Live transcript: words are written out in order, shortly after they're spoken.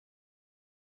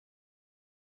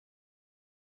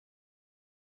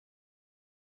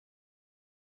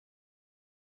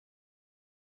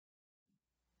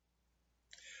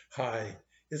Hi,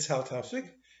 it's Hal Taussig,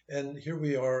 and here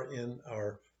we are in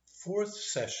our fourth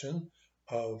session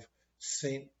of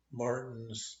St.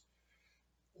 Martin's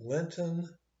Lenten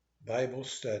Bible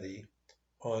study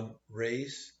on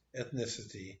race,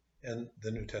 ethnicity, and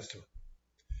the New Testament.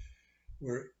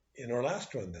 We're in our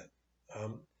last one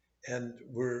then, and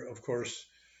we're, of course,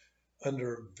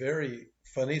 under very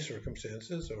funny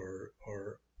circumstances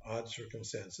or odd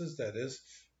circumstances. That is,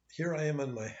 here I am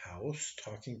in my house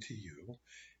talking to you,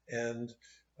 and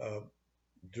uh,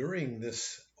 during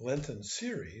this Lenten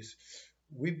series,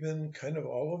 we've been kind of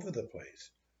all over the place.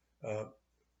 Uh,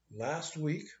 Last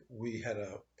week, we had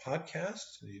a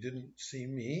podcast. You didn't see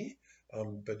me,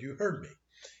 but you heard me.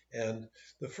 And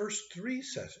the first three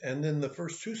sessions, and then the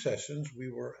first two sessions,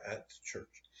 we were at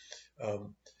church.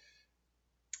 Um,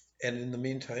 and in the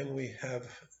meantime, we have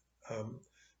um,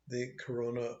 the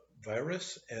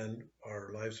coronavirus, and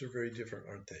our lives are very different,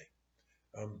 aren't they?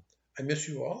 I miss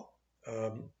you all.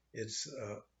 It's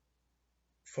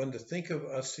fun to think of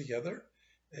us together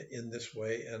in this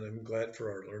way, and I'm glad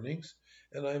for our learnings.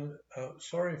 And I'm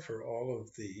sorry for all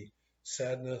of the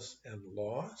sadness and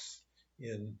loss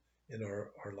in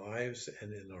our lives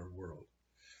and in our world.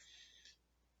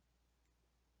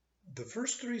 The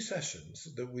first three sessions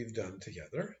that we've done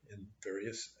together in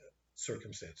various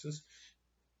circumstances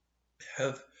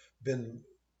have been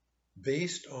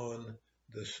based on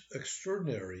this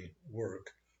extraordinary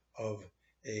work of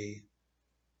a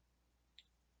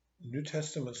New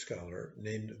Testament scholar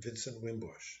named Vincent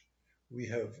Wimbush. We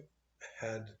have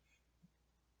had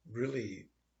really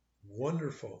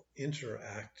wonderful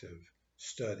interactive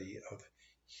study of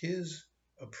his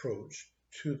approach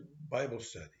to Bible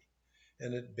study.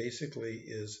 And it basically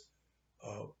is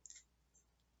uh,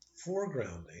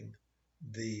 foregrounding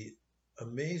the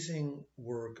amazing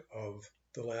work of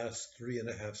the last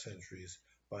 3.5 centuries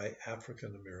by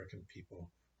African American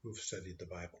people who've studied the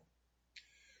Bible.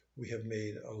 We have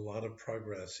made a lot of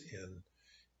progress in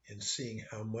seeing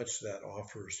how much that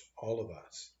offers all of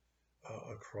us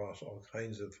across all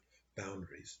kinds of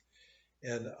boundaries.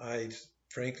 And I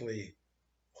frankly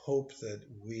hope that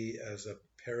we as a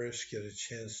parish get a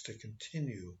chance to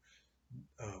continue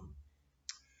um,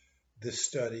 this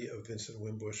study of Vincent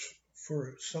Wimbush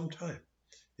for some time.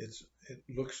 It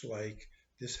looks like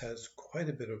this has quite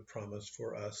a bit of promise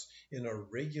for us in our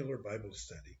regular Bible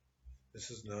study.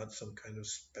 This is not some kind of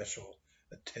special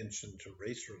attention to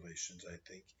race relations, I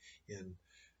think, in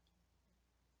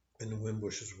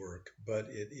Wimbush's work, but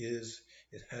it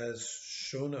has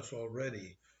shown us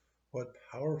already what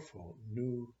powerful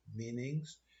new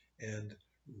meanings and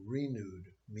renewed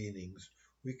meanings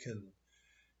we can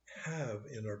have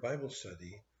in our Bible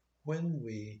study when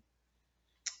we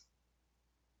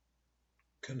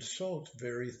consult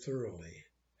very thoroughly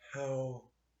how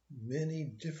many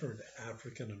different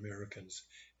African Americans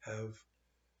have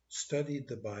studied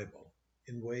the Bible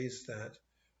in ways that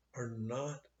are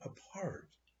not a part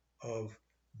of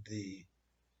the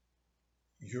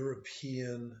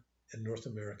European and North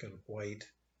American white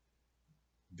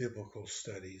biblical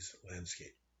studies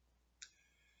landscape.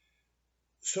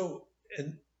 So,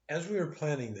 and as we were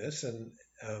planning this, and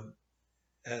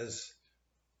as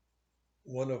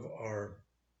one of our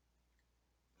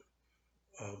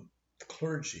um,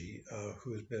 clergy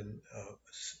who has been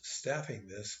staffing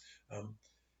this,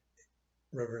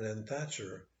 Reverend Ann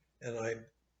Thatcher, and I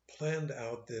planned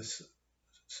out this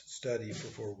study for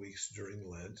 4 weeks during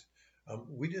Lent.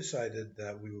 We decided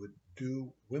that we would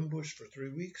do Wimbush for 3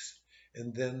 weeks,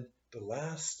 and then the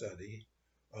last study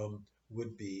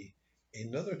would be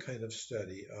another kind of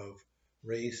study of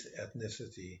race,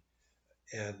 ethnicity,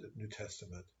 and New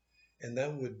Testament. And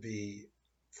that would be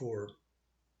for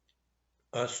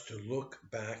us to look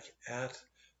back at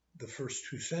the first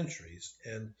 2 centuries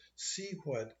and see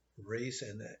what race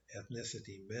and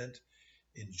ethnicity meant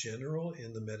in general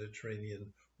in the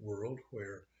Mediterranean world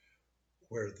where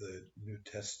the New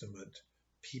Testament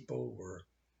people were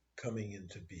coming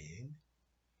into being,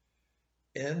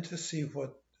 and to see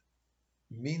what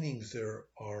meanings there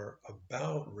are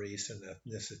about race and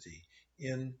ethnicity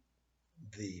in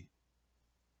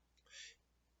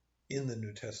the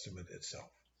New Testament itself.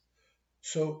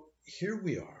 So here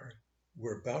we are.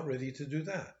 We're about ready to do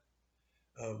that.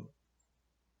 Um,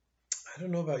 I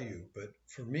don't know about you, but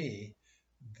for me,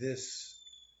 this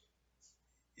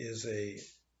is a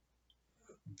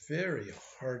very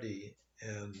hearty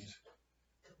and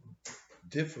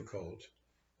difficult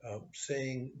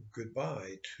saying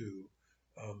goodbye to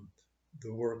um,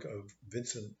 the work of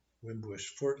Vincent Wimbush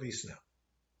for at least now.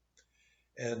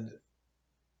 And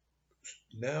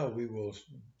now we will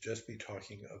just be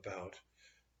talking about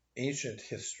ancient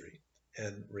history.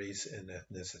 and race and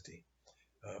ethnicity.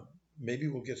 Uh, Maybe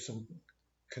we'll get some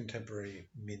contemporary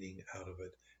meaning out of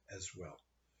it as well.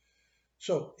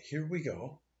 So here we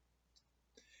go.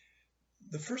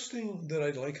 The first thing that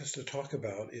I'd like us to talk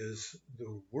about is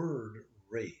the word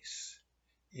race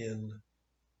in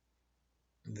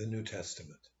the New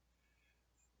Testament.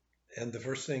 And the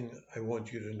first thing I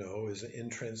want you to know is in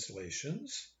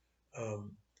translations,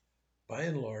 um, by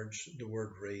and large, the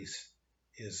word race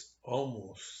is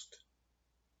almost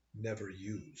never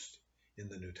used in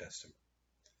the New Testament.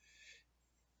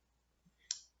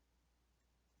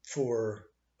 For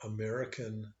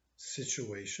American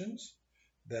situations,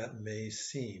 that may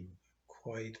seem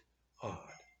quite odd,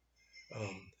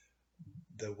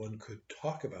 that one could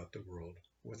talk about the world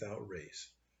without race.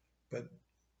 But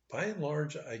by and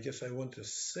large, I guess I want to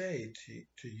say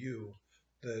to you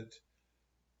that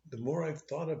the more I've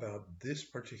thought about this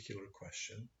particular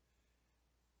question,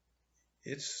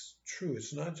 it's true.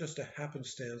 It's not just a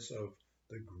happenstance of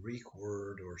the Greek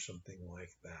word or something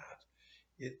like that.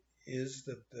 It is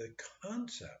that the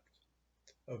concept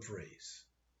of race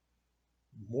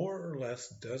more or less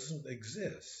doesn't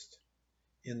exist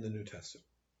in the New Testament.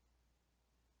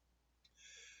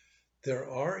 There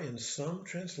are in some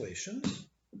translations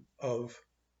of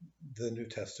the New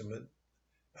Testament,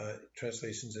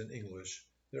 translations in English,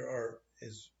 there are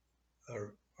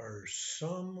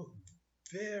some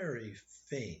very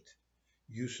faint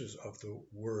uses of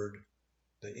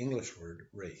the English word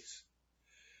race.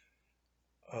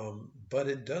 But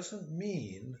it doesn't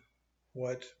mean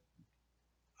what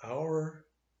our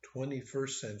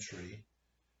 21st century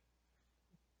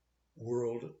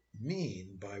world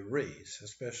mean by race,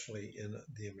 especially in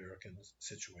the American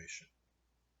situation.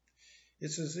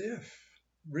 It's as if,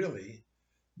 really,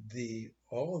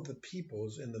 all of the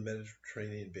peoples in the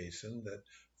Mediterranean basin that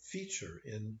feature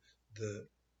in the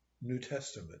New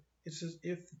Testament, it's as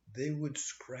if they would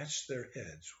scratch their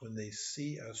heads when they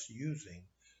see us using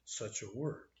such a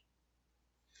word.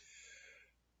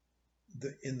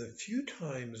 In the few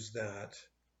times that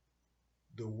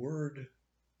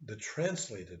the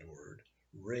translated word,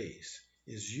 race,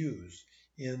 is used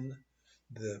in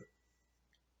the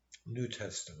New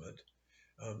Testament,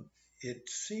 it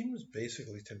seems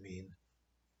basically to mean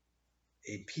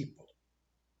a people.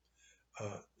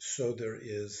 So there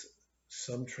is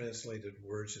some translated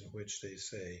words in which they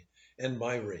say, and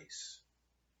my race.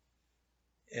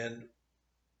 And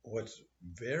what's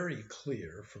very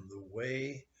clear from the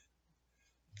way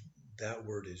that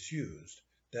word is used,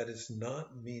 that is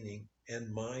not meaning,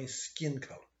 and my skin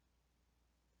color.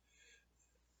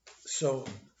 So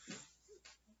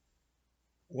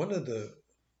one of the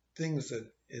things that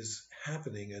is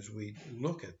happening as we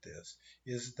look at this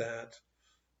is that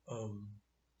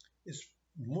it's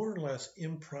more or less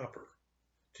improper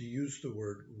to use the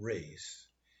word race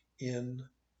in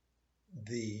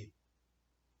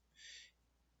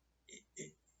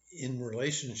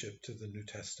relationship to the New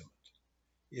Testament.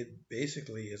 It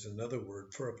basically is another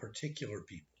word for a particular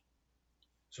people.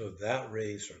 So that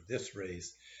race or this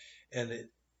race, and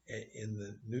in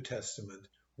the New Testament,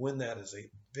 when that is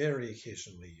very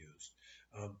occasionally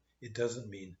used, it doesn't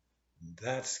mean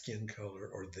that skin color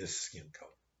or this skin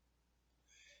color.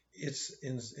 It's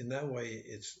in that way,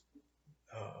 it's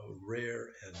a rare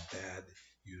and bad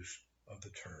use of the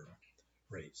term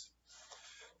race.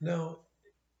 Now,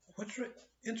 what's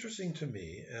interesting to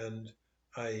me, and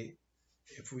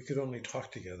if we could only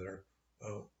talk together,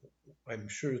 I'm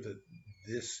sure that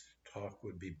this talk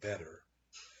would be better.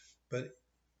 But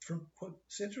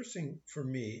what's interesting for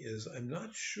me is I'm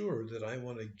not sure that I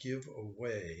want to give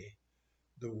away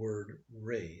the word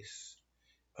race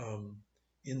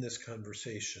in this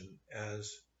conversation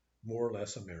as more or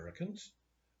less Americans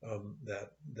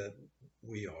that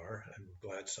we are. I'm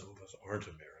glad some of us aren't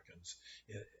Americans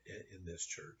in this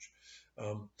church.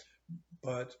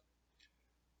 But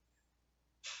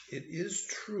it is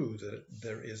true that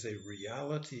there is a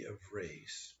reality of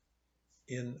race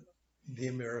in the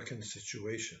American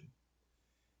situation.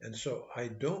 And so I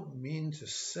don't mean to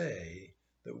say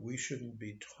that we shouldn't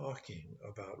be talking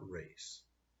about race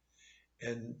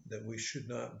and that we should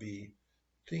not be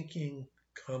thinking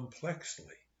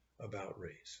complexly about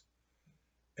race.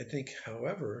 I think,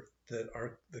 however, that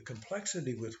the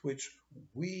complexity with which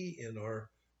we in our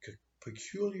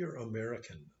peculiar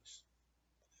Americanness,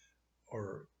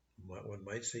 or one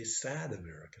might say sad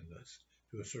Americanness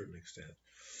to a certain extent,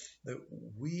 that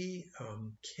we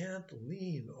can't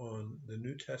lean on the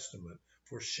New Testament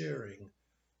for sharing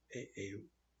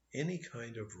any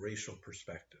kind of racial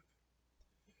perspective.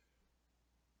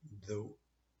 The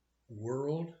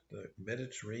world, the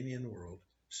Mediterranean world,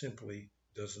 simply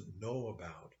doesn't know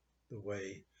about the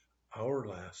way our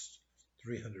last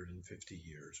 350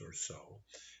 years or so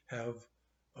have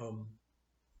um,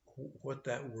 what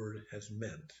that word has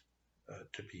meant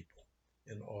to people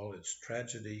in all its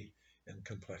tragedy and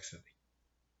complexity.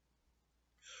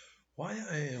 Why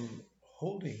I am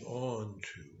holding on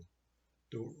to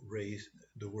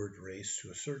the word race to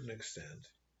a certain extent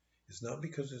is not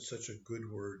because it's such a good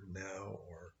word now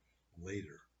or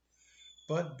later,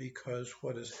 but because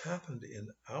what has happened in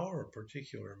our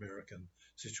particular American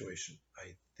situation,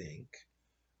 I think,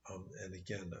 and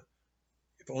again,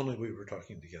 if only we were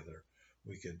talking together,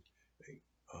 we could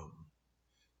um,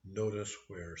 notice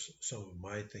where some of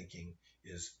my thinking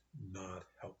is not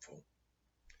helpful.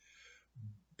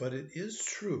 But it is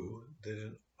true that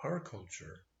in our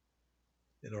culture,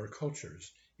 in our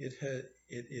cultures, it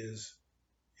is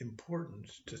important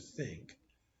to think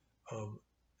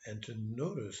and to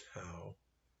notice how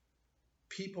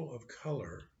people of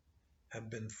color have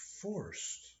been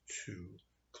forced to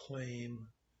claim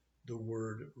the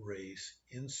word race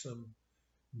in some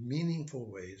meaningful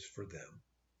ways for them.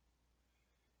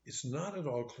 It's not at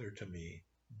all clear to me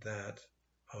that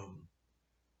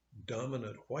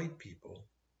dominant white people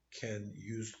can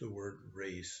use the word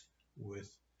race with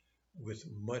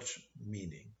much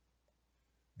meaning,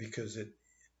 because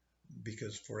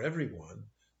for everyone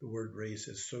the word race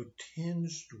is so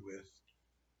tinged with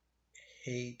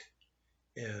hate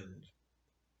and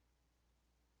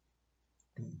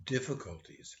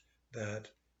difficulties that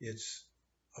it's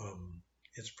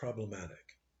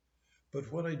problematic.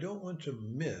 But what I don't want to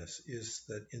miss is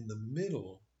that in the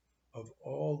middle of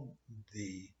all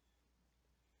the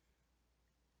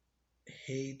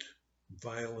hate,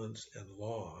 violence, and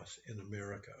loss in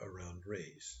America around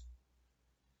race,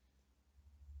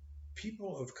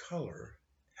 people of color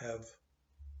have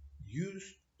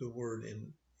used the word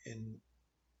in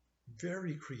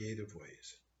very creative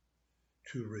ways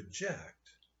to reject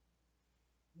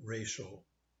racial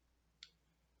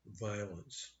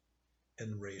violence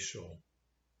and racial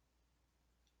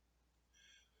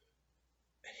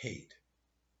hate.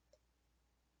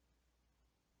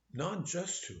 Not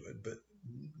just to it, but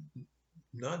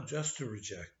not just to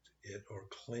reject it or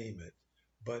claim it,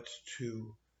 but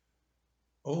to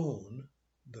own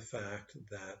the fact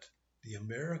that the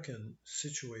American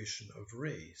situation of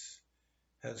race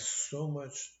has so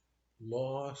much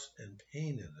loss and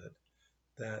pain in it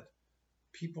that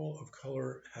people of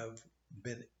color have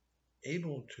been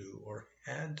able to or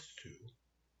had to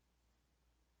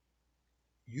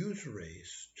use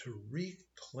race to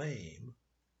reclaim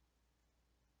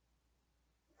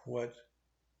what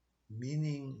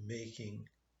meaning making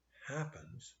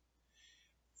happens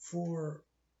for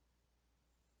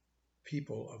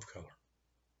people of color.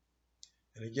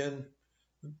 And again,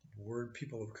 the word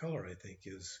people of color, I think,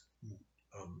 is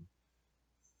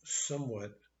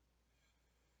somewhat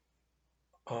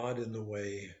odd in the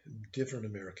way different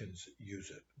Americans use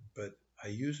it. But I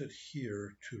use it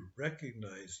here to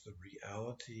recognize the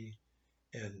reality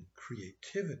and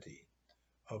creativity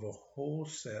of a whole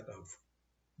set of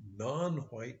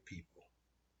non-white people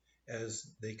as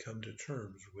they come to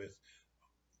terms with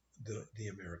the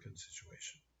American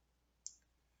situation.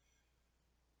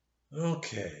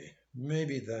 Okay,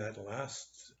 maybe that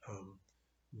last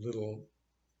little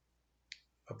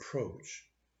approach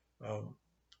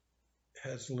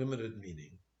has limited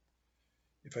meaning.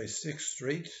 If I stick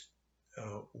straight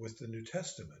with the New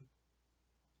Testament,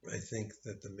 I think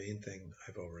that the main thing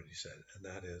I've already said, and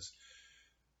that is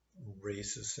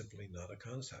race is simply not a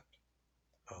concept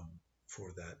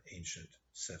for that ancient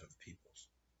set of peoples.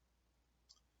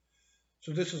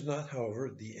 So this is not, however,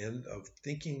 the end of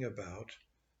thinking about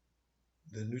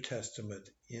the New Testament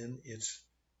in its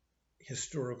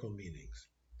historical meanings,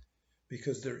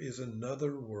 because there is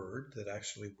another word that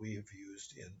actually we have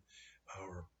used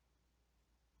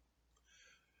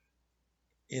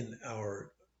in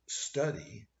our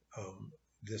study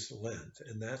this Lent,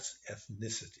 and that's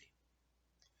ethnicity.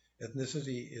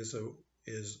 Ethnicity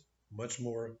is much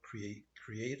more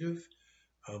creative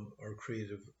or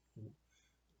creative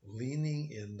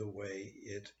leaning in the way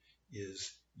it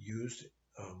is used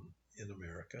in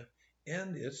America,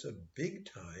 and it's a big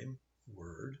time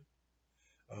word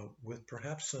with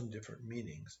perhaps some different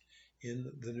meanings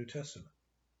in the New Testament.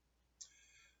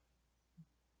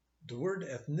 The word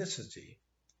ethnicity,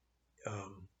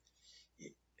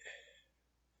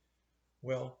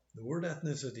 the word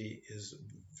ethnicity is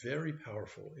very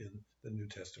powerful in the New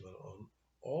Testament on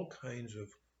all kinds of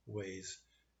ways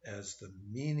as the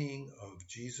meaning of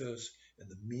Jesus and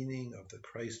the meaning of the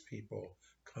Christ people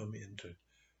come into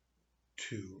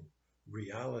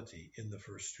reality in the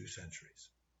first 2 centuries.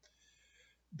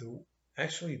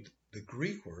 Actually, the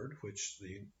Greek word, which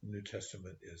the New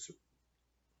Testament is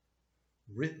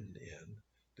written in,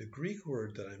 the Greek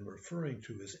word that I'm referring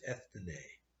to is ethne.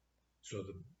 So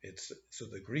the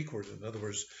Greek word, in other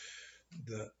words,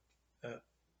 the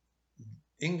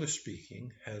English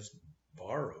speaking has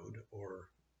borrowed or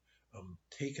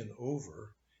taken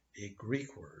over a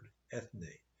Greek word, ethne.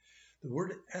 The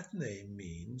word ethne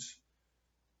means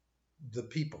the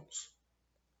peoples,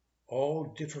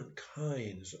 all different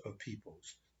kinds of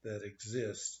peoples that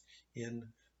exist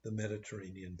in the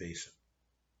Mediterranean basin.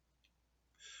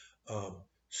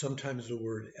 Sometimes the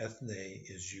word ethne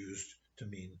is used to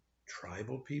mean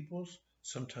tribal peoples.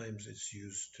 Sometimes it's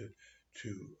used to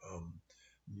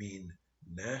mean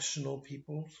national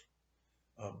peoples,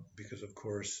 because of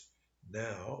course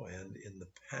now and in the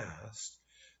past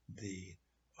the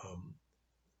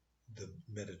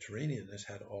Mediterranean has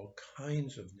had all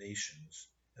kinds of nations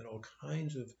and all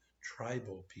kinds of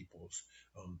tribal peoples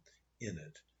in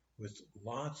it, with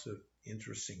lots of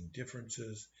interesting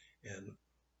differences and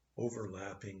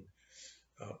overlapping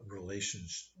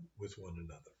relations with one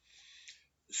another.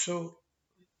 So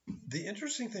the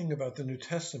interesting thing about the New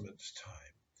Testament's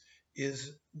time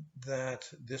is that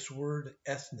this word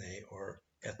ethne or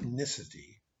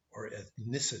ethnicity or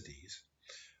ethnicities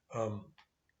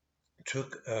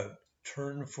took a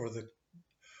turn for the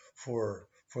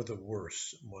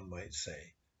worse, one might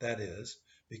say. That is,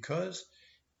 because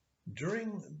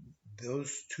during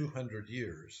those 200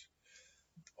 years,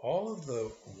 all of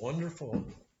the wonderful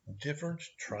different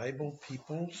tribal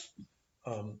peoples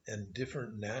and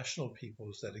different national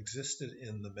peoples that existed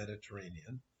in the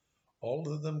Mediterranean, all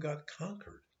of them got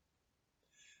conquered.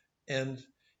 And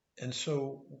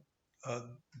so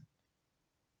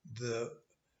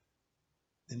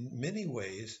in many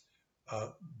ways,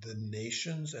 the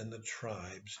nations and the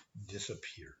tribes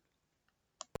disappeared.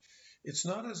 It's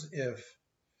not as if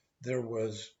there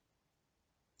was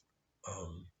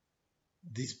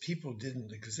these people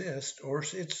didn't exist, or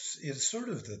it's sort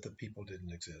of that the people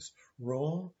didn't exist.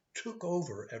 Rome took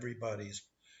over everybody's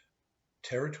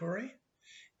territory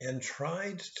and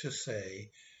tried to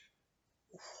say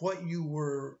what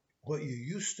you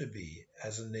used to be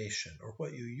as a nation, or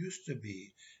what you used to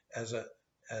be as a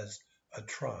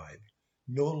tribe,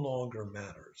 no longer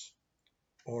matters.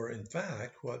 Or in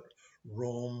fact, what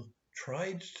Rome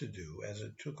tried to do as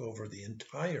it took over the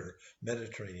entire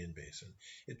Mediterranean basin,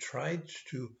 it tried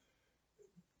to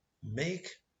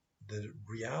make the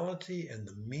reality and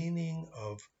the meaning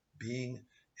of being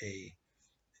a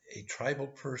tribal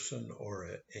person or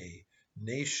a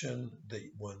nation that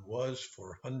one was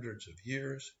for hundreds of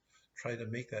years, try to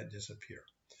make that disappear.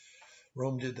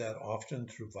 Rome did that often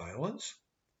through violence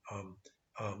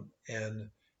and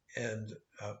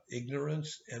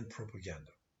ignorance and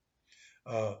propaganda.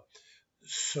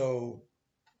 So,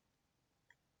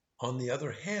 on the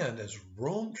other hand, as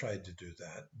Rome tried to do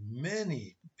that,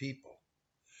 many people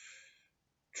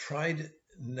tried,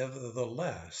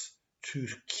 nevertheless, to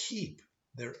keep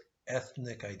their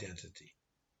ethnic identity.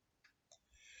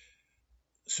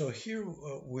 So here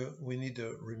we need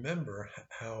to remember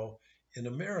how in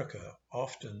America,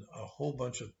 often a whole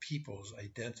bunch of people's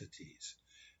identities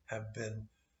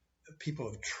people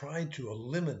have tried to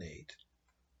eliminate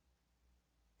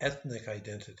ethnic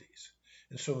identities.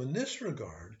 And so in this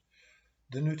regard,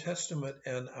 the New Testament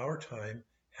and our time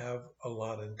have a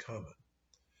lot in common.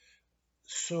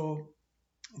 So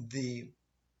the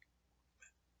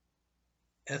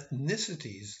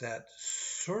ethnicities that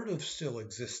sort of still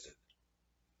existed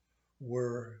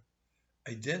were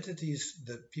identities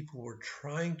that people were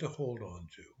trying to hold on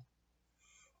to,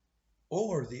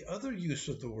 or the other use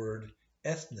of the word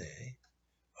ethne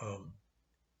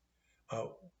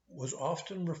was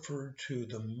often referred to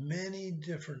the many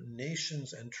different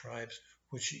nations and tribes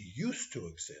which used to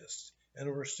exist and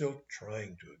were still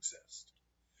trying to exist.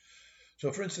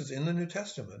 So, for instance, in the New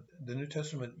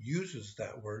Testament uses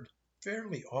that word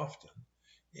fairly often,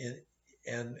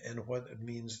 and what it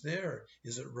means there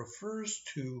is it refers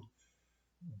to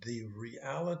the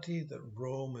reality that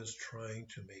Rome is trying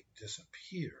to make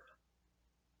disappear.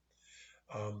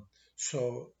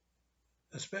 So,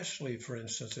 especially, for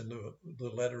instance, in the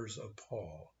letters of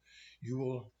Paul, you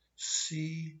will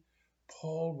see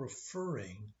Paul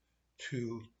referring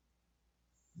to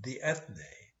the ethne,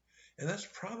 and that's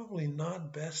probably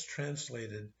not best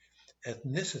translated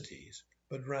ethnicities,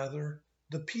 but rather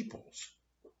the peoples,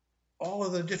 all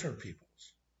of the different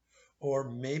peoples,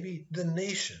 or maybe the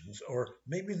nations, or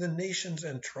maybe the nations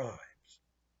and tribes.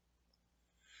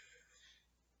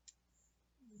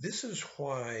 This is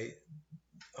why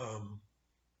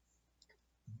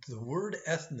the word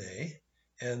ethne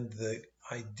And the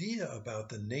idea about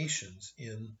the nations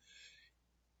in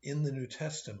the New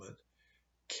Testament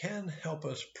can help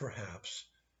us perhaps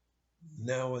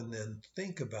now and then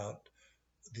think about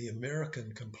the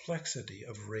American complexity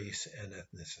of race and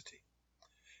ethnicity.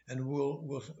 And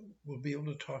we'll be able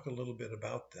to talk a little bit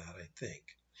about that, I think.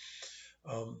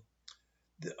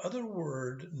 The other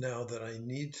word now that I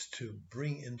need to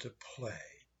bring into play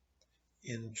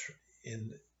in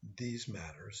these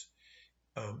matters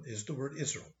is the word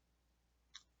Israel.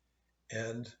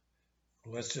 And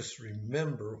let's just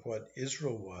remember what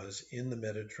Israel was in the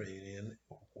Mediterranean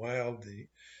while the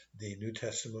New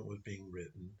Testament was being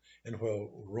written and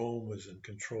while Rome was in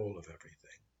control of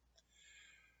everything.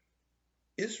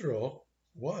 Israel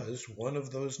was one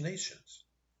of those nations,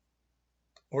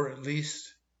 or at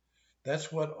least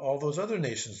that's what all those other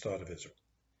nations thought of Israel.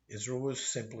 Israel was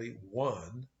simply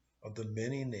one of the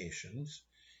many nations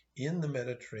in the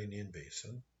Mediterranean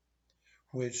basin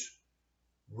which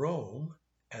Rome,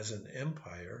 as an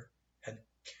empire, had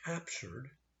captured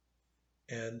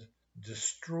and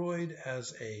destroyed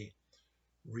as a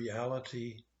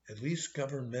reality, at least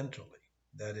governmentally.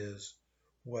 That is,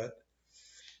 what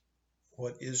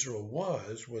Israel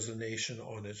was a nation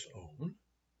on its own,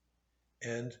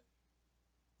 and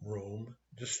Rome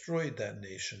destroyed that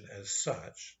nation as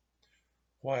such,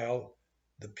 while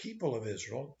the people of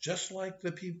Israel, just like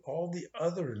all the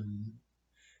other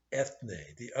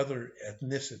ethne, the other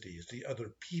ethnicities, the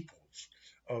other peoples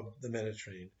of the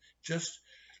Mediterranean,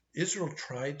 Israel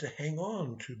tried to hang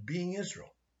on to being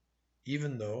Israel,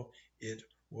 even though it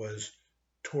was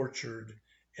tortured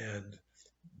and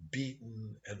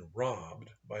beaten and robbed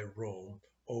by Rome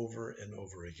over and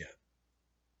over again.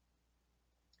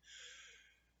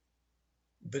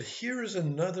 But here is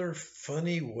another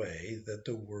funny way that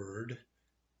the word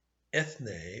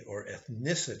ethne or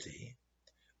ethnicity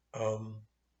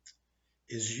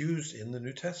is used in the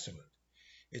New Testament.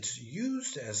 It's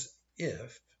used as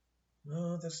if,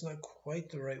 no, that's not quite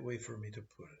the right way for me to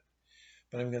put it,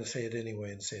 but I'm going to say it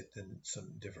anyway and say it then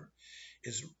something different.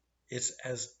 It's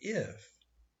as if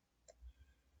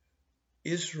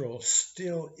Israel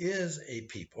still is a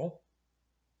people.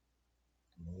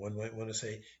 One might want to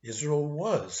say Israel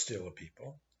was still a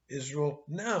people. Israel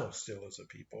now still is a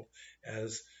people,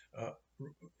 as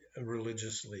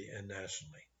religiously and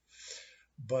nationally.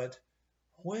 But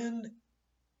when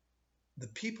the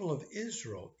people of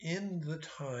Israel, in the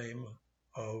time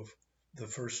of the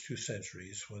first 2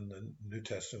 centuries, when the New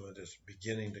Testament is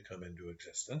beginning to come into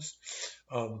existence,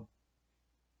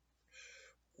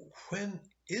 when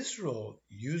Israel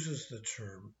uses the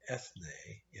term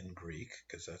ethne in Greek,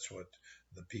 because that's what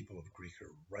the people of Greek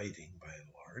are writing by and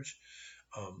large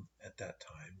at that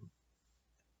time,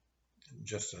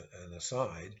 just an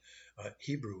aside,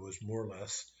 Hebrew was more or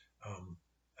less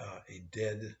a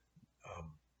dead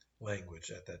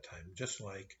language at that time, just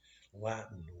like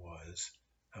Latin was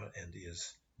and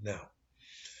is now.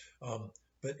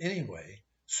 But anyway,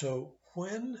 so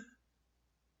when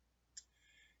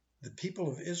the people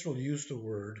of Israel use the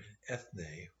word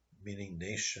ethne, meaning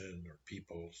nation or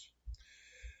peoples,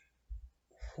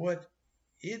 what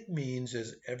it means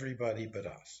is everybody but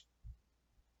us.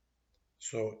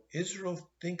 So Israel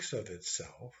thinks of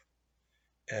itself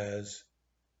as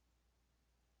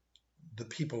the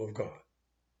people of God.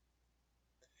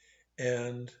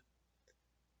 And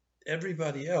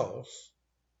everybody else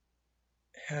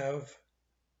have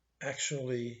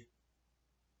actually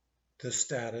the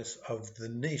status of the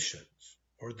nations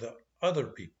or the other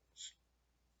peoples.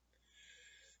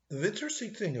 The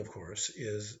interesting thing, of course,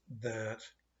 is that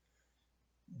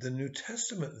the New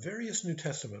Testament, various New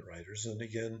Testament writers, and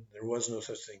again, there was no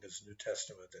such thing as New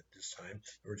Testament at this time.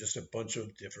 There were just a bunch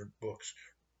of different books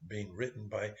being written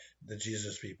by the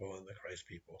Jesus people and the Christ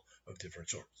people of different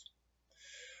sorts.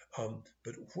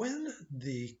 But when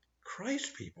the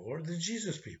Christ people or the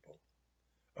Jesus people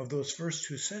of those first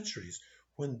 2 centuries,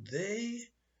 when they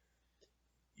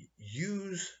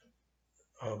use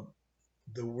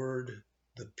the word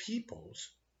the peoples,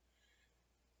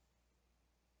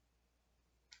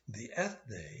 the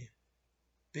ethne,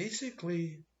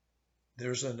 basically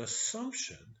there's an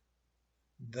assumption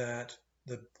that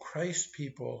the Christ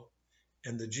people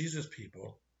and the Jesus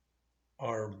people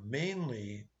are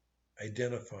mainly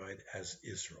identified as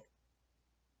Israel.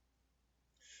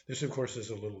 This, of course, is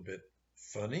a little bit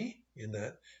funny in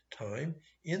that time,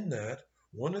 in that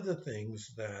one of the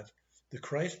things that the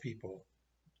Christ people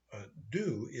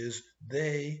do is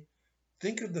they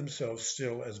think of themselves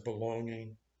still as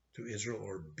belonging to Israel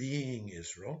or being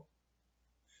Israel,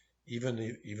 even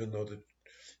though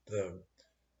the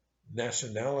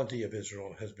nationality of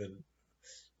Israel has been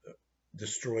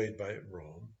destroyed by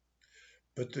Rome.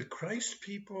 But the Christ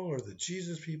people or the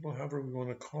Jesus people, however we want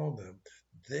to call them,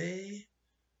 they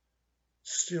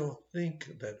still think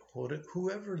that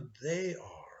whoever they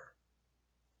are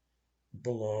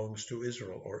belongs to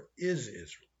Israel or is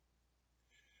Israel.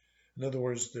 In other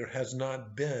words, there has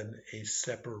not been a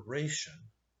separation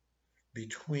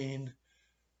between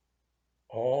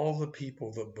all the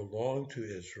people that belong to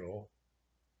Israel,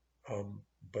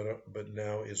 but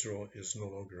now Israel is no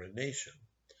longer a nation.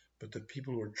 But the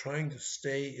people who are trying to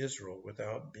stay Israel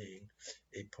without being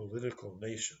a political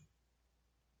nation.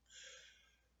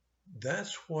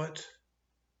 That's what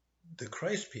the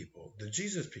Christ people, the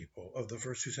Jesus people of the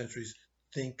first 2 centuries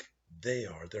think they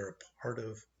are. They're a part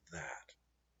of that.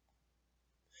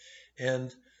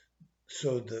 And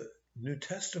so the New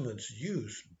Testament's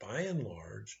use, by and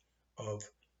large, of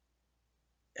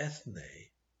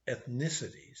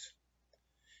ethnicities,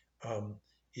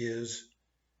 is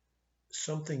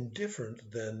something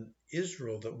different than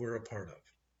Israel that we're a part of.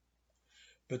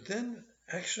 But then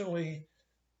actually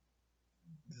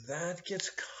that gets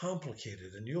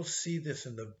complicated, and you'll see this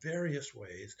in the various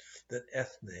ways that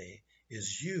ethne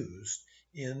is used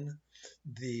in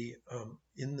the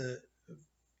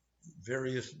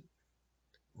various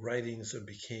writings that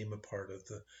became a part of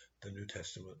the New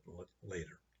Testament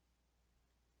later.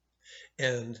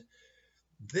 And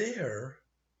there,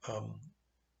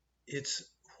 it's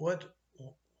what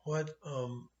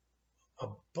a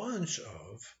bunch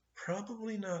of,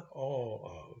 probably not all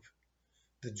of,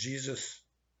 the Jesus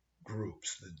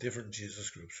groups, the different Jesus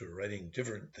groups who are writing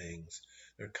different things.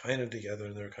 They're kind of together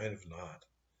and they're kind of not.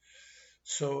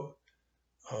 So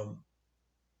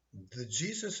the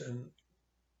Jesus and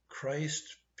Christ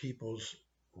people's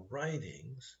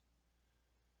writings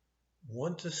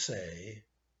want to say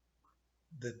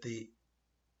that the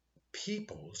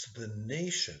peoples, the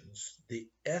nations, the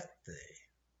ethne,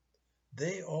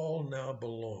 they all now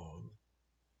belong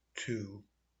to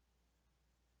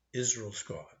Israel's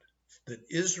God. That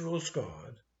Israel's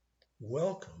God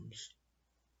welcomes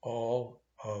all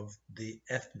of the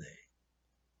ethne.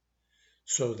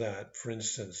 So that, for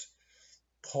instance,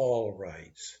 Paul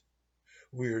writes,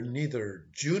 we're neither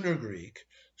Jew nor Greek,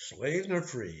 slave nor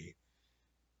free,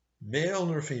 male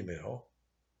nor female.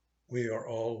 We are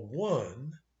all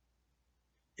one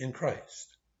in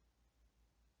Christ.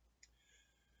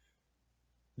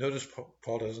 Notice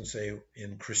Paul doesn't say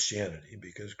in Christianity,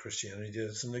 because Christianity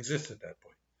doesn't exist at that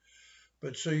point.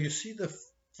 But so you see the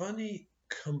funny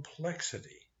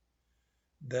complexity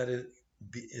that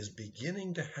is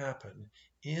beginning to happen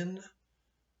in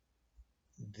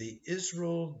the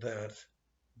Israel that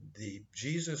the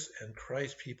Jesus and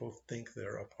Christ people think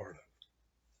they're a part of.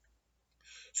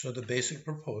 So the basic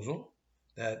proposal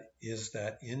that is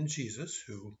that in Jesus,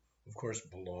 who of course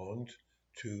belonged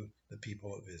to the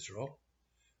people of Israel,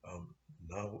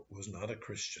 was not a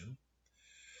Christian,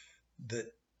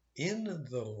 that in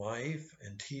the life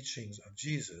and teachings of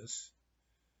Jesus,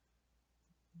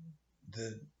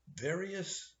 the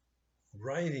various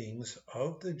writings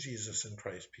of the Jesus and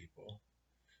Christ people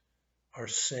are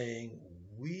saying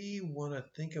we want to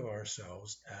think of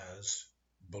ourselves as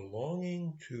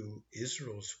belonging to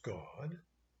Israel's God,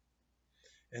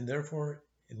 and therefore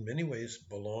in many ways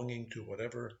belonging to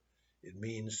whatever it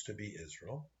means to be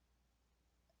Israel.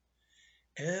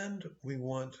 And we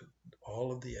want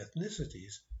all of the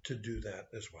ethnicities to do that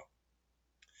as well.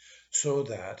 So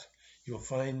that you'll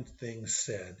find things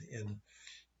said in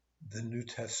the New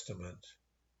Testament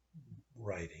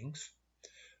writings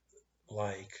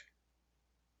like,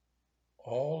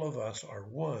 all of us are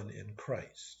one in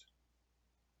Christ.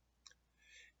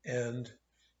 And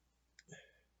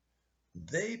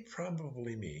they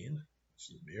probably mean,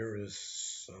 here is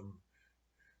some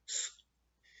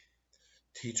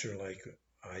teacher like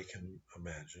I can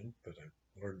imagine, but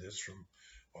I've learned this from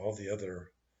all the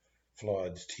other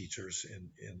flawed teachers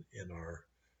in our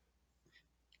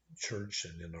church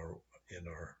and in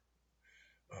our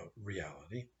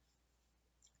reality.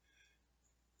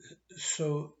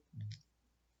 So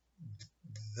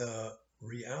the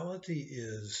reality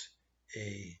is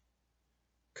a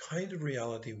kind of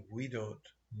reality we don't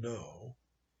know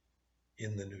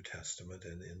in the New Testament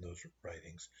and in those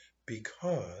writings,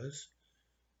 because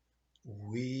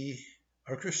we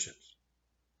are Christians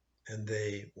and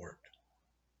they weren't.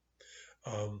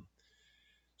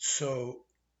 So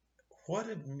what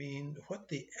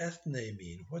the ethne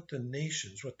mean, what the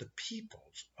nations, what the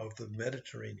peoples of the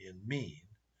Mediterranean mean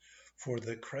for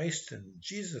the Christ and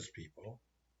Jesus people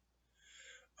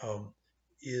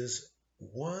is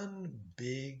one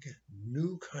big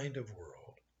new kind of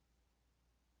world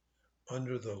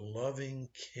under the loving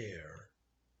care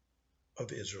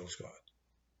of Israel's God.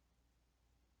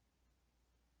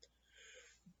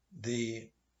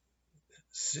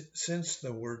 Since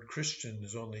the word Christian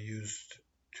is only used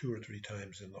 2 or 3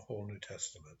 times in the whole New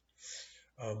Testament,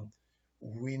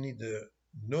 we need to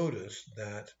notice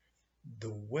that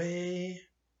the way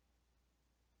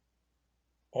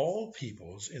all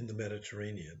peoples in the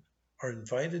Mediterranean are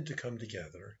invited to come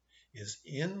together is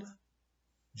in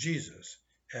Jesus,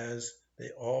 as they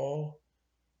all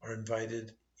are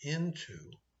invited into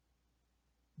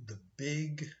the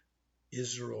big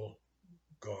Israel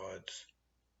God's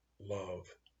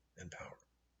love and power.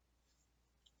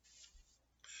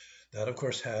 That, of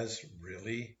course, has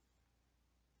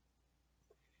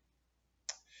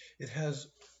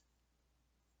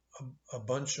a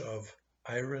bunch of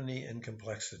irony and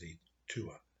complexity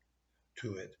to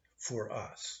it for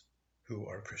us who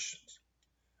are Christians.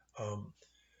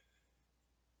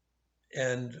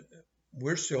 And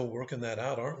we're still working that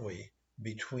out, aren't we,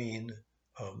 between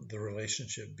the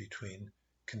relationship between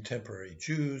contemporary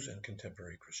Jews and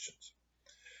contemporary Christians.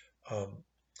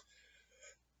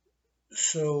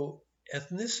 So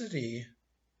ethnicity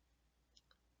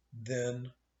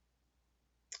then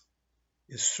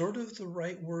is sort of the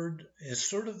right word, is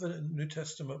sort of a New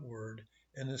Testament word,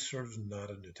 and is sort of not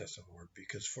a New Testament word,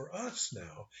 because for us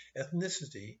now,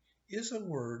 ethnicity is a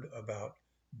word about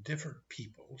different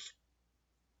peoples,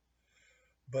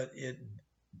 but it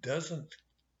doesn't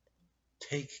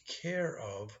take care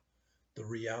of the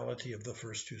reality of the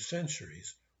first 2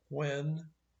 centuries, when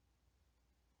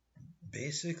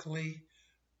basically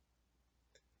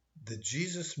the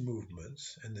Jesus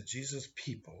movements and the Jesus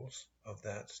peoples of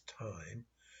that time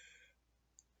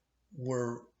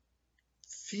were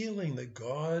feeling that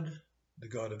God, the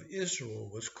God of Israel,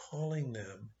 was calling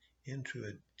them into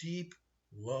a deep,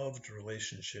 loved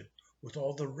relationship with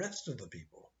all the rest of the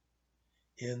people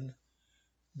in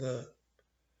the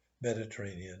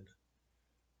Mediterranean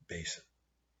basin.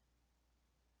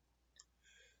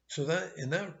 So that,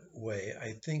 in that way,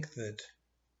 I think that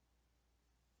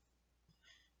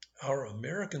our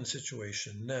American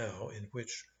situation now, in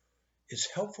which it's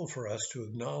helpful for us to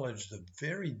acknowledge the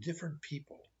very different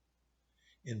people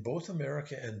in both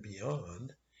America and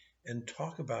beyond, and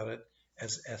talk about it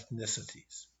as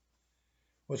ethnicities.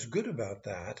 What's good about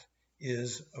that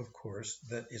is, of course,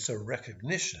 that it's a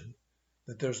recognition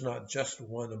that there's not just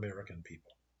one American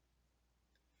people,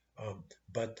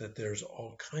 but that there's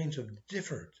all kinds of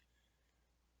different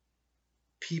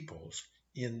peoples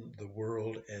in the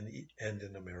world and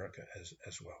in America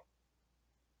as well.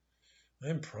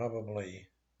 I'm probably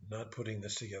not putting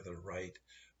this together right,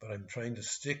 but I'm trying to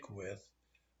stick with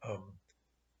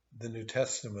the New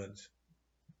Testament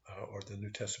or the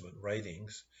New Testament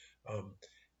writings,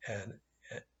 and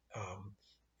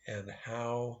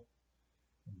how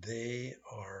they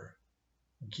are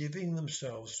giving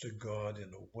themselves to God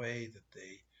in a way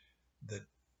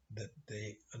that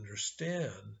they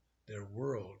understand their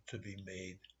world to be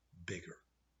made bigger.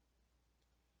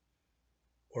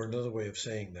 Or another way of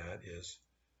saying that is,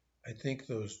 I think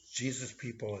those Jesus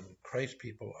people and Christ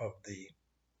people of the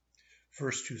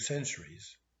first 2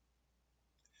 centuries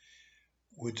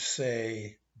would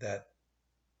say that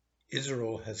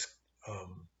Israel has,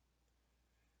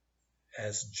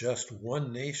 as just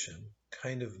one nation,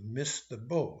 kind of missed the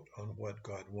boat on what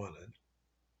God wanted,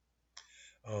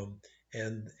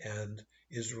 and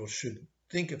Israel should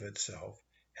think of itself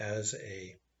as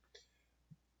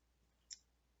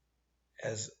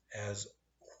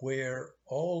where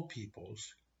all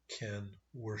peoples can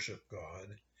worship God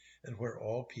and where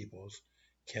all peoples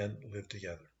can live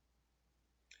together.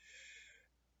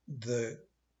 The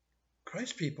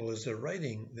Christ people, as they're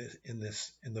writing in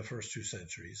the first 2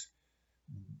 centuries,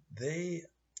 they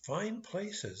find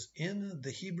places in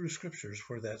the Hebrew scriptures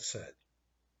where that's said,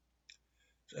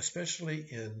 especially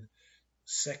in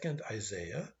 2nd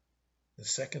Isaiah, the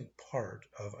second part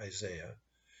of Isaiah.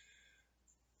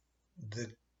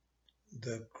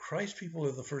 The Christ people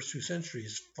of the first 2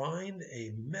 centuries find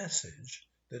a message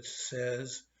that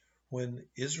says, when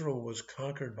Israel was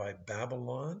conquered by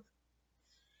Babylon,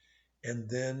 and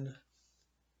then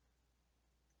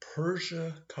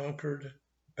Persia conquered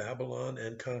Babylon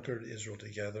and conquered Israel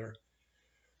together,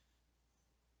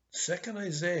 2nd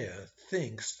Isaiah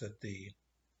thinks that the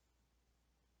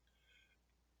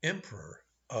emperor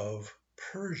of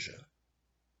Persia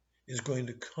is going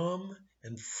to come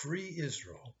and free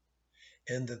Israel,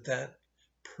 and that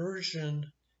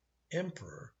Persian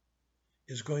emperor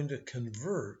is going to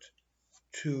convert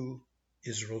to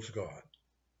Israel's God,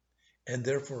 and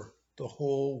therefore the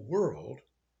whole world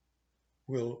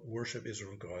will worship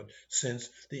Israel's God, since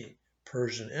the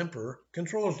Persian emperor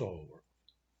controls the whole world.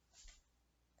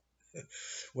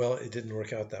 Well, it didn't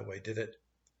work out that way, did it?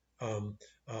 Um,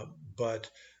 uh, but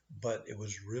but it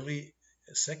was really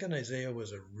Second Isaiah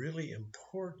was a really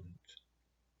important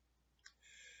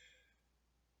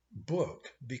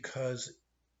book because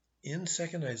in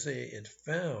Second Isaiah it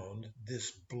found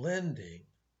this blending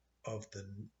of the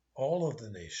all of the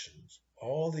nations,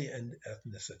 all the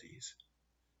ethnicities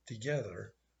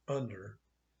together under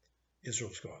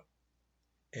Israel's God,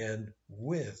 and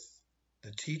with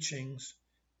the teachings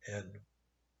and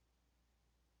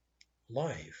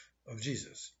life of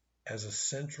Jesus as a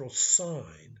central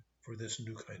sign for this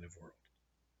new kind of world.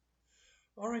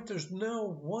 All right, there's now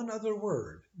one other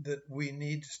word that we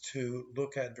need to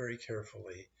look at very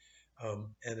carefully,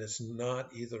 and it's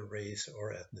not either race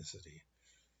or ethnicity.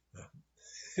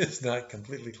 It's not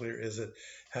completely clear, is it,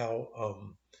 how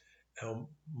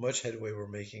much headway we're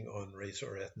making on race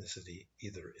or ethnicity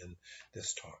either in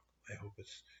this talk. I hope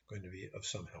it's going to be of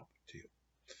some help to you.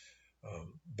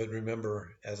 But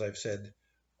remember, as I've said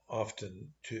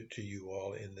often to you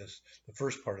all in the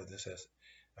first part of this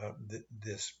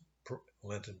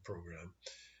Lenten program,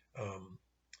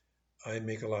 I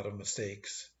make a lot of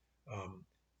mistakes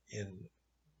in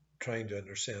trying to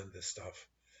understand this stuff.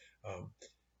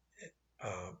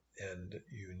 And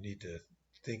you need to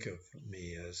think of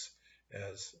me as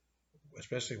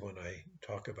especially when I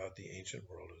talk about the ancient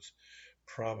world, as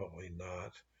probably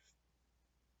not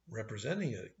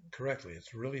representing it correctly.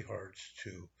 It's really hard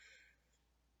to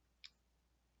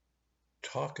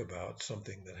talk about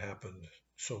something that happened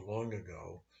so long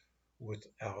ago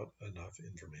without enough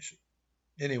information.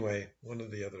 Anyway, one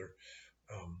of the other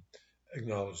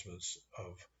acknowledgments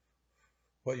of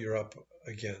what you're up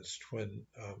against when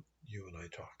you and I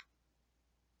talk.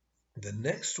 The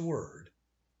next word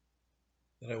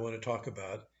that I want to talk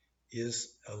about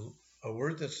is a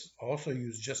word that's also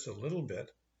used just a little bit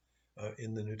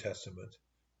in the New Testament,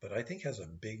 but I think has a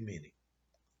big meaning.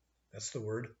 That's the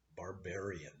word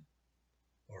barbarian,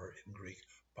 or in Greek,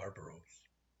 barbaros,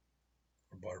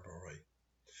 or barbaroi,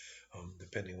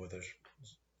 depending whether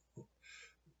it's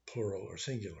plural or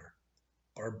singular.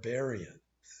 Barbarian.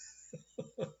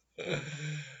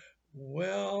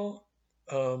 Well,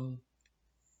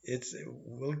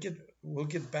 we'll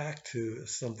get back to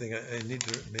something. I need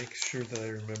to make sure that I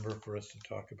remember for us to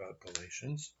talk about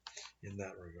Galatians in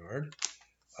that regard.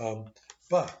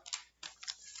 But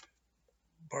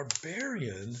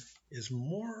barbarian is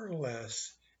more or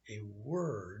less a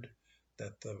word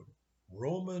that the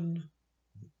Roman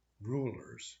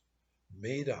rulers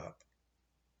made up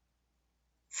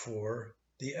for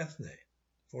the ethne,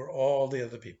 for all the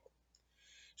other people.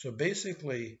 So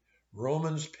basically,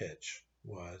 Romans' pitch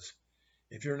was,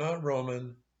 if you're not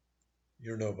Roman,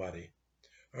 you're nobody.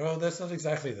 Oh, that's not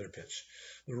exactly their pitch.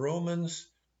 The Romans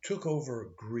took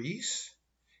over Greece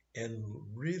and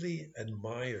really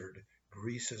admired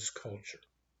Greece's culture.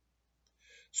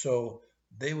 So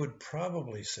they would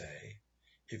probably say,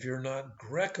 if you're not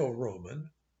Greco-Roman,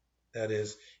 that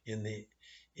is, in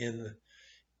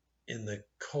the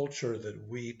culture that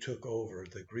we took over,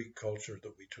 the Greek culture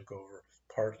that we took over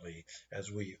partly as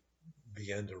we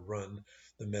began to run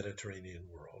the Mediterranean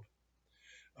world,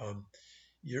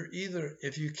 you're either,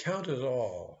 if you count it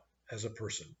all as a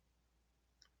person,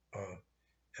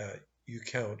 you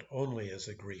count only as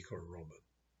a Greek or Roman.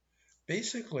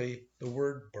 Basically, the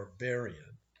word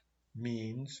barbarian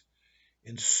means,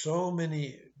 in so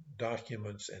many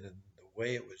documents and in the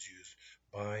way it was used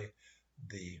by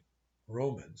the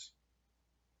Romans,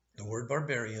 the word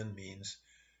barbarian means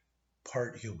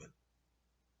part human,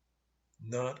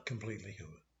 not completely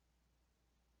human.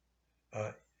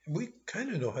 We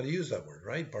kind of know how to use that word,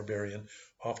 right? Barbarian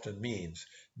often means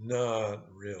not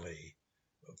really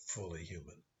fully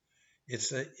human.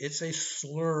 It's a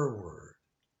slur word.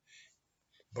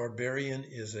 Barbarian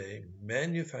is a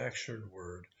manufactured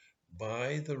word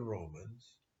by the Romans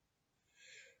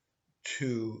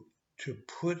to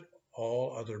put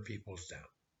all other peoples down.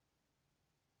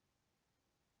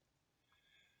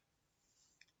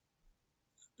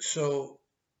 So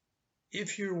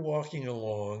if you're walking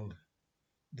along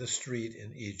the street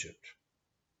in Egypt,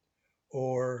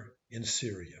 or in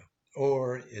Syria,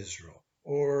 or Israel,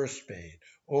 or Spain,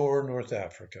 or North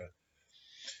Africa,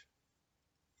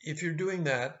 if you're doing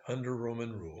that under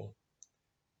Roman rule,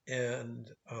 and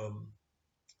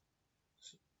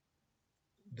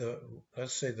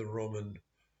let's say the Roman,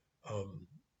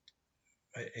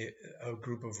 a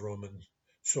group of Roman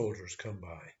soldiers come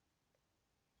by,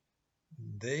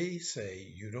 they say,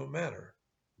 you don't matter.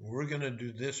 We're going to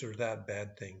do this or that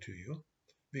bad thing to you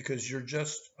because you're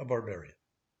just a barbarian.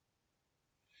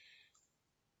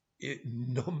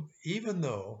 Even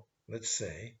though, let's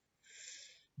say,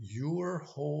 your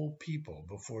whole people,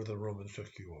 before the Romans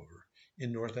took you over,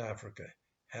 in North Africa,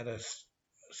 had a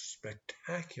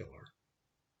spectacular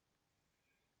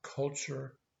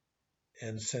culture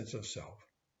and sense of self.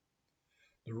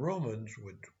 The Romans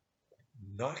would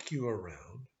knock you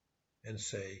around and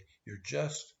say, you're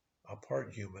just a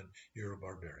part human, you're a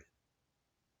barbarian.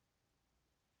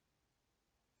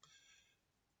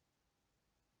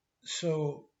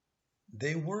 So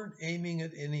they weren't aiming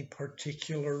at any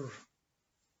particular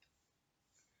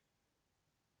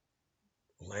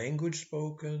language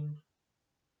spoken,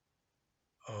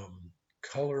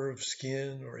 color of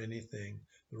skin, or anything.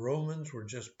 The Romans were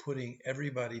just putting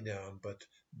everybody down but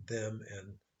them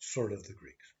and sort of the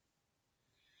Greeks.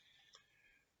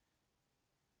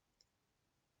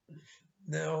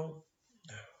 Now,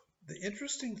 the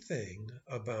interesting thing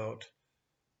about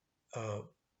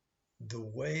the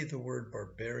way the word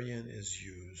barbarian is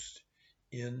used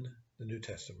in the New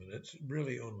Testament, it's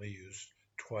really only used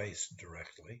twice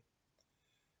directly.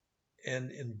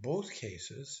 And in both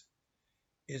cases,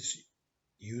 it's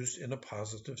used in a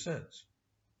positive sense.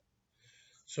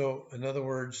 So, in other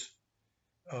words,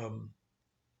 the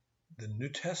New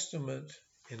Testament,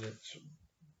 in its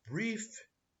brief,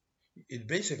 it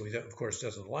basically, of course,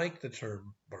 doesn't like the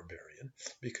term barbarian,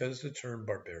 because the term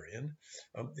barbarian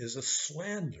is a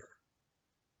slander,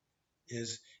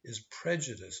 is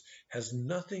prejudice, has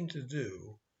nothing to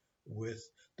do with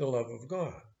the love of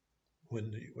God.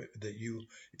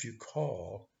 If you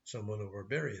call someone a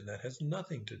barbarian, that has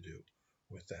nothing to do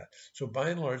with that. So by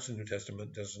and large, the New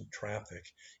Testament doesn't traffic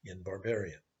in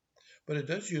barbarian, but it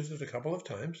does use it a couple of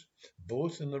times,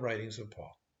 both in the writings of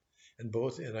Paul, and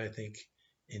both in, I think,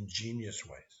 ingenious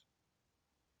ways.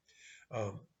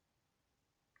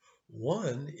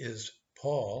 One is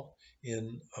Paul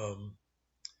in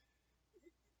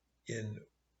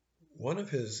one of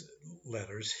his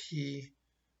letters. He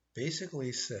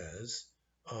basically says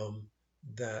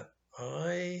that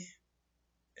I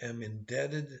am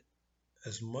indebted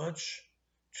as much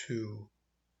to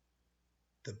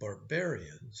the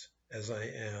barbarians as I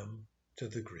am to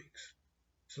the Greeks.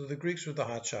 So the Greeks are the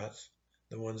hotshots,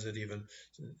 the ones that even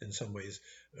in some ways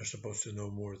are supposed to know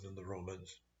more than the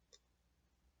Romans.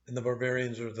 And the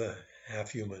barbarians are the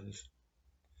half-humans.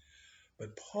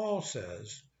 But Paul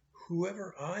says,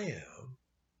 whoever I am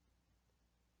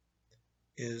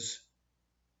is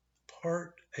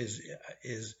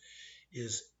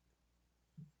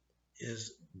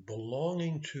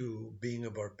belonging to being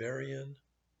a barbarian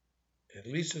at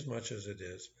least as much as it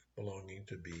is belonging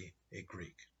to be a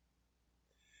Greek.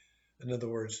 In other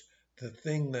words, the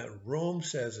thing that Rome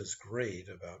says is great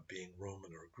about being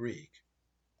Roman or Greek,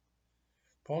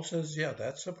 Paul says, yeah,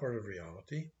 that's a part of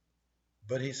reality,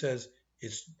 but he says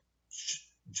it's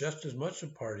just as much a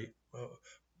part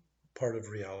of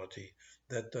reality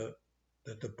that the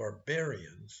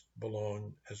barbarians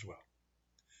belong as well.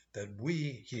 That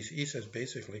he says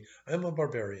basically, I'm a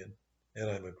barbarian and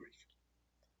I'm a Greek,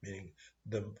 meaning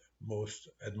the most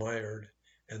admired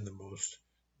and the most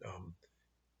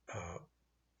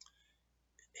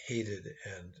hated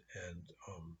and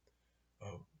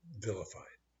vilified.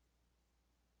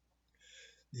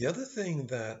 The other thing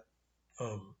that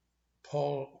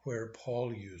where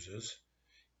Paul uses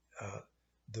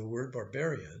the word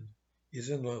barbarian is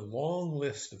in a long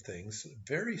list of things,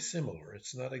 very similar.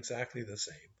 It's not exactly the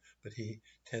same, but he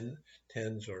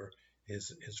tends, or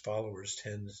his followers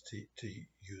tends to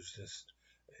use this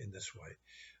in this way.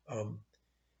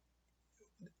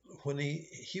 When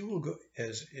he will go,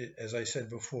 as I said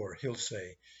before, he'll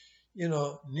say,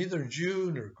 neither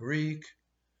Jew nor Greek,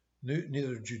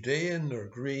 neither Judean nor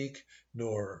Greek,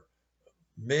 nor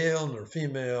male nor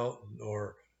female,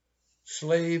 nor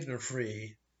slave nor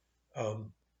free,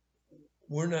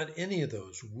 we're not any of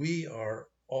those. We are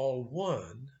all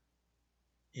one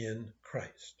in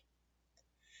Christ.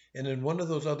 And in one of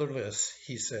those other lists,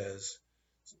 he says,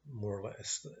 more or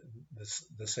less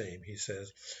the same. He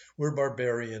says, we're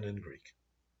barbarian and Greek.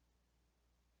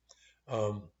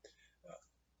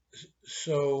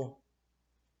 So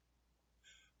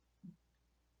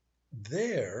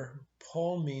there,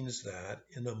 Paul means that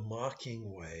in a mocking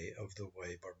way of the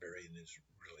way barbarian is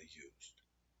really used.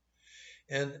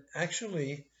 And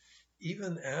actually,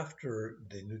 even after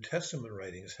the New Testament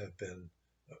writings have been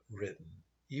written,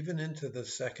 even into the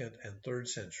 2nd and 3rd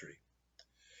century,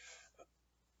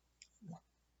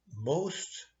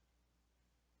 most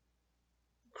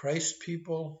Christ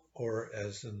people, or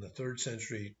as in the 3rd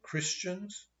century,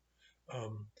 Christians,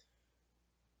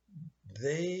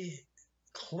 they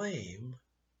claim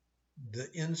the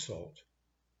insult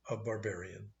of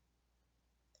barbarian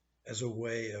as a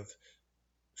way of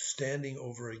standing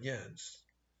over against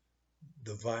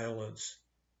the violence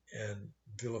and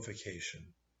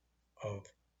vilification of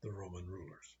the Roman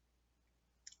rulers.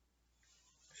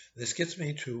 This gets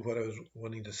me to what I was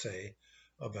wanting to say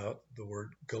about the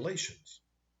word Galatians.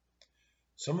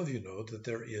 Some of you know that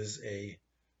there is a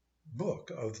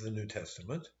book of the New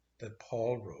Testament that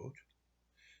Paul wrote,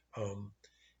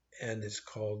 and it's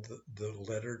called the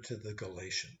Letter to the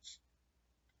Galatians.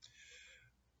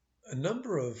 A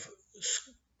number of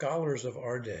scholars of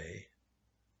our day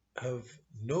have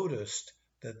noticed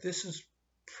that this is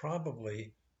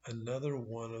probably another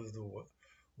one of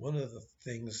the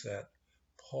things that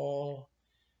Paul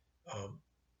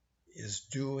is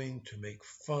doing to make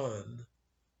fun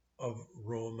of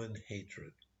Roman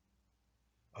hatred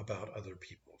about other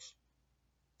peoples.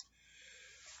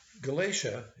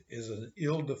 Galatia is an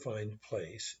ill-defined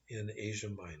place in Asia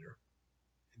Minor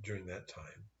during that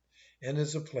time, and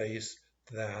is a place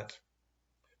that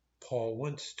Paul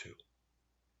went to.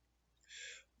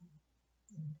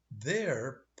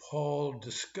 There, Paul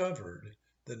discovered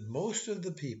that most of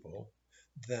the people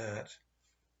that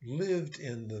lived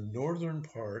in the northern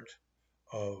part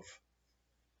of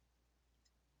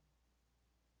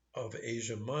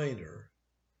Asia Minor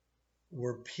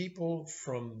were people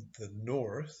from the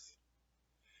north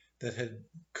that had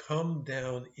come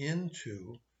down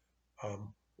into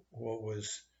what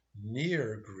was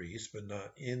near Greece, but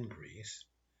not in Greece.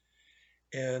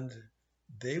 And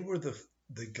they were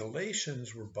the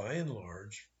Galatians were by and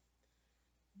large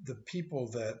the people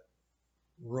that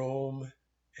Rome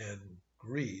and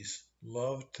Greece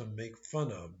loved to make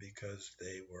fun of because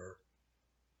they were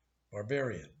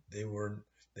barbarian. They were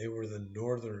the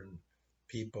northern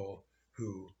people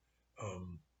who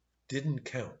didn't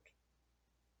count.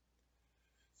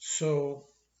 So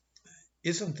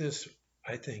isn't this,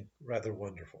 I think, rather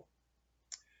wonderful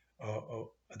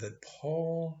that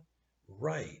Paul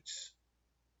writes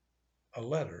a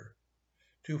letter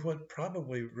to what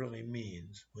probably really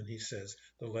means when he says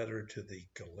the letter to the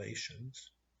Galatians.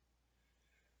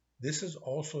 This is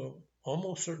also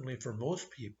almost certainly for most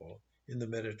people in the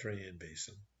Mediterranean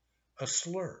basin a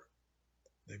slur.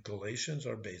 The Galatians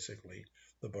are basically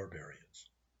the barbarians,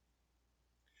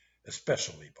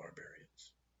 especially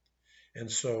barbarians.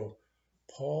 And so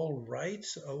Paul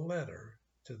writes a letter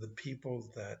to the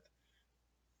people that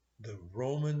the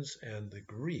Romans and the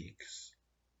Greeks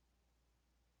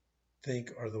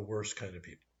think are the worst kind of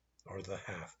people, or the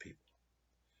half people.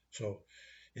 So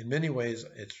in many ways,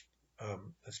 it's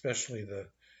especially the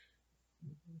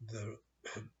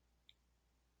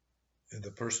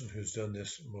person who's done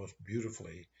this most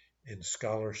beautifully in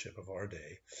scholarship of our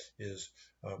day is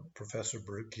Professor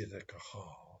Brigitte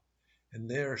Kahal. And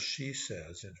there she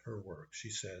says, in her work, she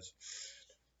says,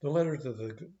 the letter to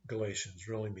the Galatians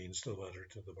really means the letter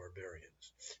to the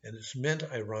barbarians. And it's meant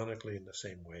ironically in the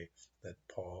same way that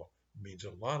Paul means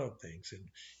a lot of things in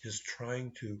his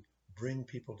trying to bring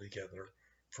people together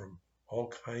from all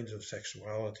kinds of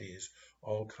sexualities,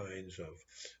 all kinds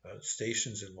of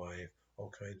stations in life, all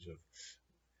kinds of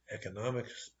economic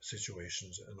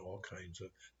situations, and all kinds of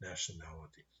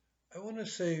nationalities. I want to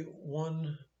say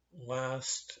one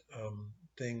last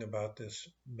thing about this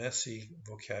messy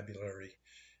vocabulary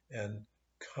and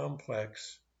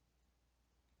complex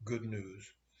good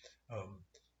news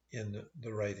in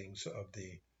the writings of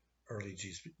the early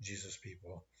Jesus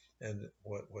people and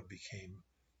what became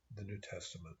the New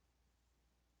Testament.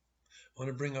 I want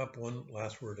to bring up one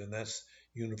last word, and that's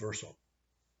universal.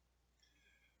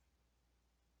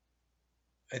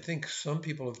 I think some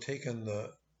people have taken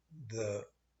the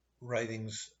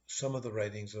writings, some of the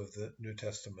writings of the New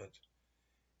Testament,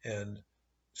 and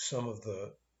some of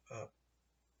the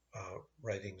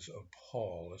writings of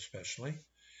Paul especially,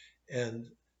 and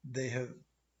they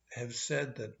have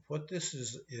said that what this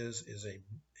is a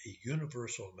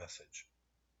universal message.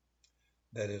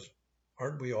 That is,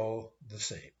 aren't we all the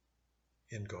same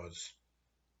in God's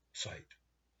sight?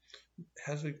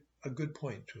 Has a good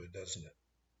point to it, doesn't it?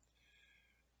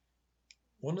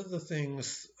 One of the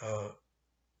things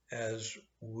as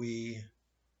we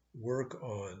work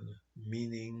on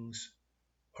meanings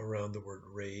around the word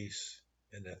race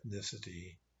and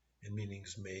ethnicity and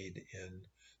meanings made in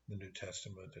the New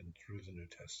Testament and through the New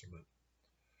Testament,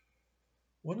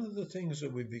 one of the things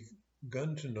that we've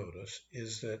begun to notice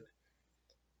is that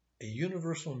a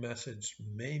universal message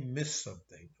may miss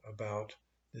something about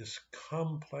this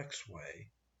complex way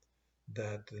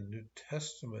that the New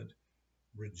Testament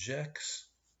rejects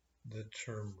the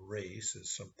term race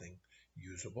as something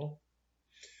usable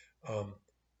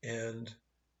and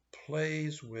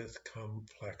plays with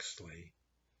complexly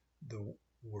the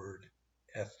word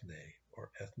ethne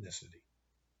or ethnicity.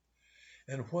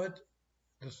 And what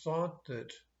the thought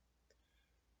that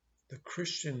the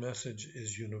Christian message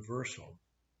is universal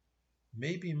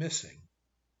may be missing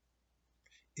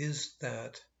is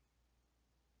that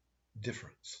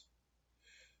difference.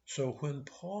 So when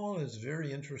Paul is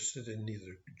very interested in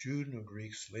neither Jew nor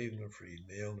Greek, slave nor free,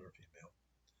 male nor female,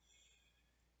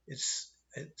 it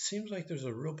seems like there's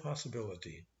a real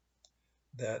possibility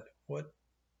that what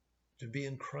to be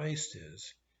in Christ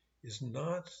is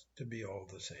not to be all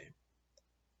the same,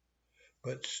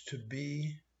 but to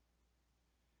be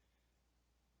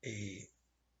a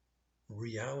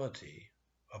reality,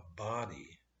 a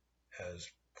body, as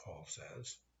Paul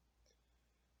says,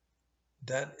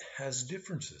 that has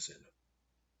differences in it.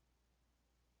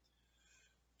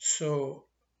 So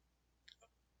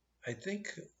I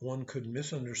think one could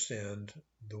misunderstand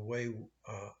the way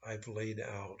I've laid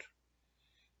out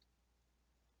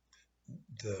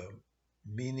the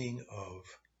meaning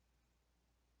of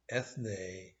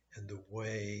ethne and the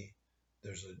way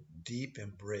there's a deep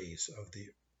embrace of the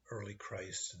early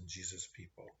Christ and Jesus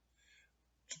people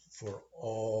for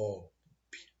all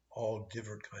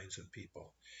different kinds of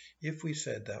people, if we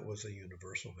said that was a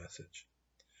universal message.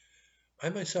 I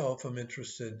myself am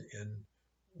interested in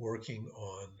working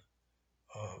on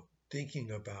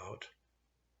thinking about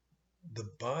the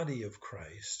body of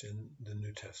Christ in the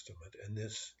New Testament and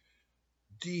this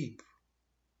deep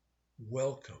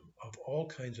welcome of all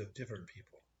kinds of different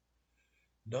people,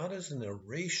 not as an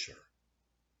erasure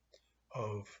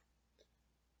of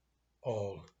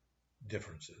all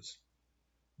differences,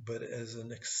 but as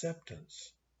an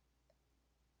acceptance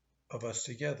of us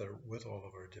together with all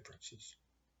of our differences.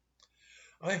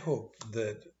 I hope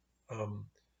that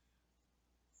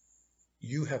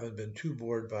you haven't been too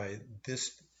bored by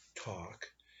this talk,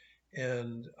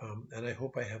 and I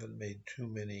hope I haven't made too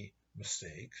many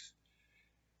mistakes.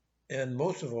 And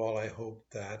most of all, I hope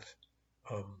that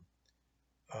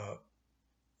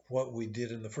what we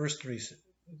did in the first three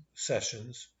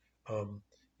sessions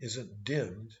isn't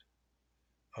dimmed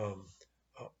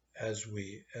as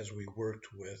we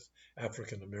worked with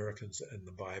African Americans and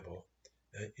the Bible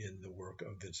in the work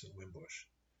of Vincent Wimbush.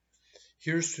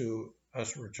 Here's to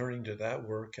us returning to that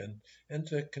work and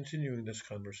to continuing this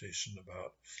conversation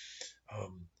about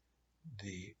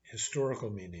the historical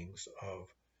meanings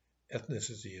of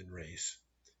ethnicity and race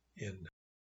in.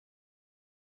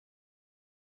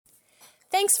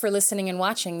 Thanks for listening and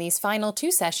watching these final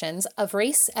 2 sessions of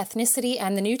Race, Ethnicity,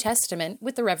 and the New Testament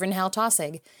with the Reverend Hal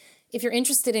Taussig. If you're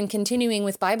interested in continuing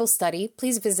with Bible study,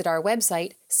 please visit our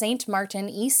website,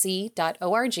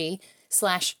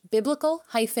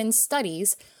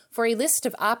 stmartinec.org/biblical-studies for a list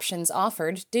of options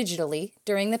offered digitally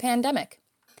during the pandemic.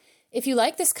 If you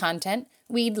like this content,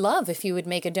 we'd love if you would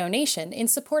make a donation in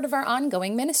support of our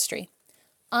ongoing ministry.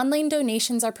 Online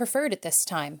donations are preferred at this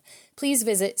time. Please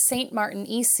visit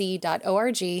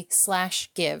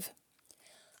stmartinec.org/give.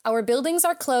 Our buildings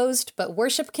are closed, but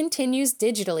worship continues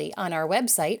digitally on our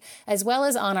website, as well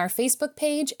as on our Facebook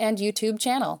page and YouTube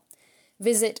channel.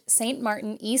 Visit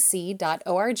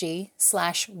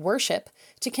stmartinec.org/worship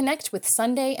to connect with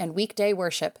Sunday and weekday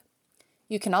worship.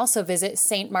 You can also visit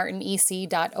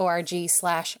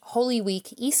stmartinec.org/Holy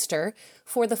Week Easter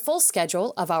for the full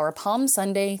schedule of our Palm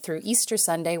Sunday through Easter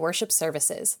Sunday worship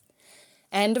services.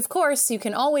 And of course, you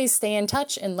can always stay in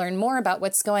touch and learn more about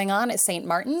what's going on at St.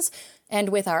 Martin's and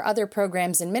with our other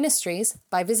programs and ministries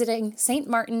by visiting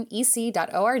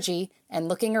stmartinec.org and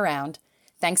looking around.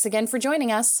 Thanks again for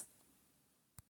joining us.